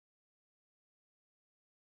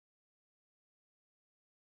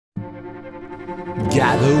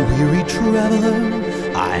Gather, weary traveler,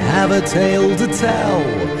 I have a tale to tell.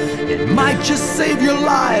 It might just save your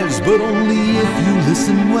lives, but only if you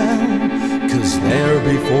listen well. 'Cause there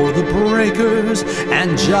before the breakers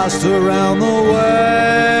and just around the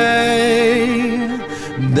way,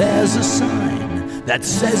 there's a sign that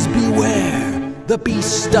says beware the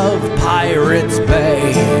beast of Pirates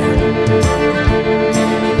Bay.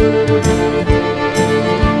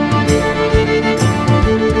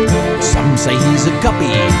 Some say he's a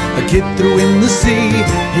guppy, a kid threw in the sea.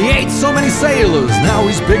 He ate so many sailors, now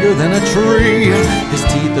he's bigger than a tree. His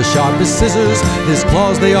teeth are sharp as scissors, his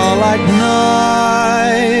claws they are like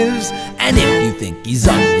knives. And if you think he's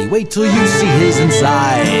ugly, wait till you see his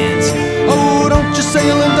insides. Oh, don't you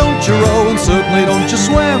sail and don't you row, and certainly don't you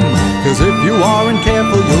swim. 'Cause if you aren't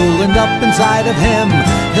careful, you'll end up inside of him.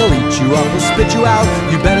 He'll eat you up or spit you out,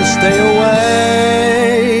 you better stay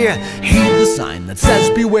away. Heed the sign that says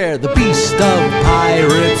beware the beast of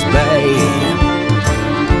Pirates Bay.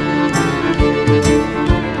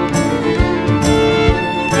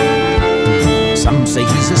 Some say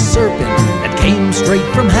he's a serpent that came straight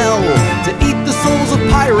from hell to eat the souls of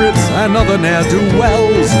pirates and other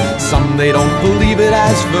ne'er-do-wells. Some they don't believe it,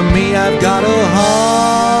 as for me I've got a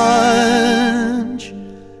hunch.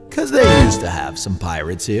 'Cause they used to have some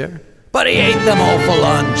pirates here, but he ate them all for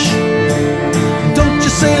lunch. Don't you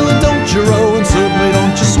sail and don't you row, and certainly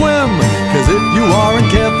don't you swim. 'Cause if you aren't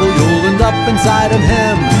careful, you'll end up inside of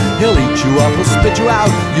him. He'll eat you up or spit you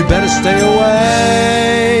out, you better stay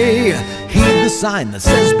away. Heed the sign that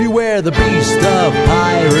says beware the beast of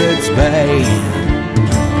Pirates Bay.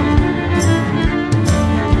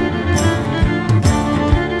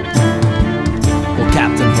 Well,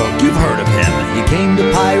 Captain Hook, you've heard of him. He came to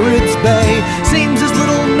Pirates Bay. Seems his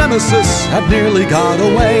little nemesis had nearly got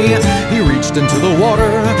away. He reached into the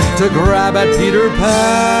water to grab at Peter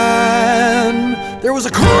Pan. There was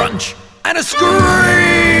a crunch and a scream,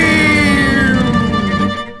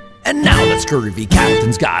 and now that scurvy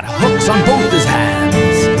captain's got hooks on both his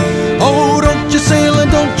hands. Oh, don't you sail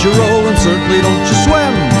and don't you row, and certainly don't you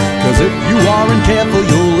swim. 'Cause if you aren't careful,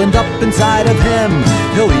 you'll end up inside of him.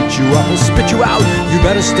 He'll eat you up or spit you out, you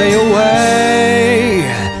better stay away.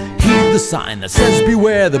 Heed the sign that says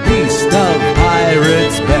beware the beast of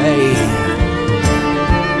Pirates Bay.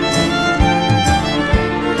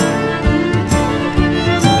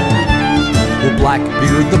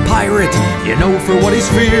 Blackbeard the pirate, you know for what he's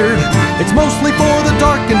feared. It's mostly for the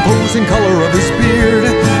dark imposing color of his beard.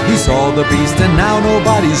 He saw the beast and now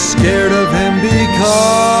nobody's scared of him,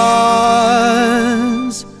 because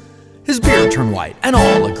his beard turned white and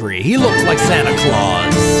all agree he looks like Santa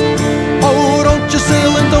Claus. Oh, don't you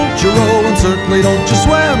sail and don't you row, and certainly don't you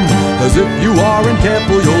swim. 'Cause if you aren't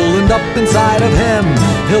careful, you'll end up inside of him.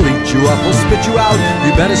 He'll eat you up or spit you out,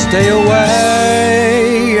 you better stay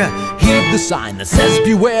away. Heed the sign that says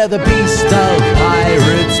beware the beast of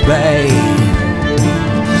Pirates Bay.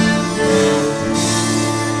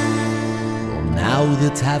 Well, now the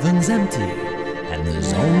tavern's empty and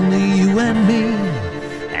there's only you and me.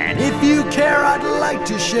 And if you care, I'd like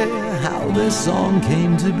to share how this song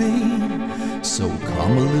came to be. So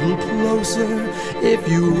come a little closer if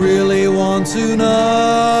you really want to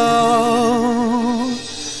know.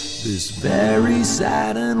 This very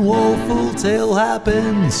sad and woeful tale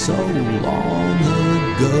happened so long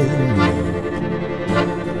ago.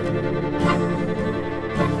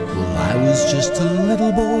 Well, I was just a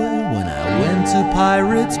little boy when I went to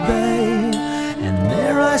Pirates Bay, and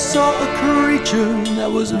there I saw a creature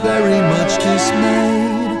that was very much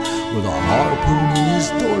dismayed, with a harpoon in his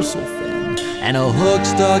dorsal fin and a hook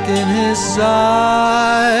stuck in his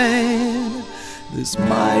side. This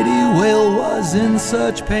mighty whale was in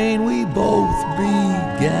such pain we both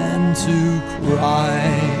began to cry.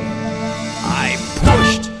 I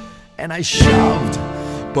pushed and I shoved,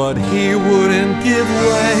 but he wouldn't give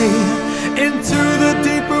way. Into the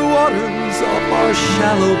deeper waters of our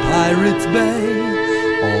shallow Pirates Bay,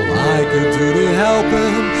 all I could do to help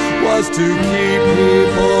him was to keep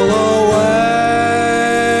people away.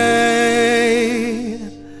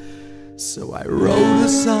 So I wrote a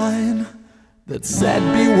sign that said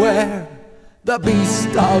beware the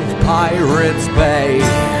beast of Pirates Bay.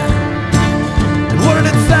 And what did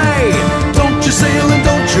it say? Don't you sail and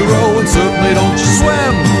don't you row, and certainly don't you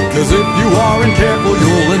swim. 'Cause if you aren't careful,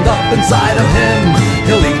 you'll end up inside of him.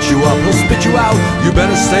 He'll eat you up, he'll spit you out, you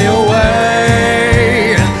better stay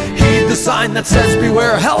away. Heed the sign that says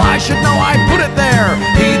beware. Hell, I should know, I put it there.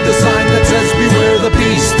 Heed the sign that says beware the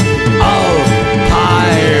beast of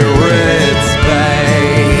Pirates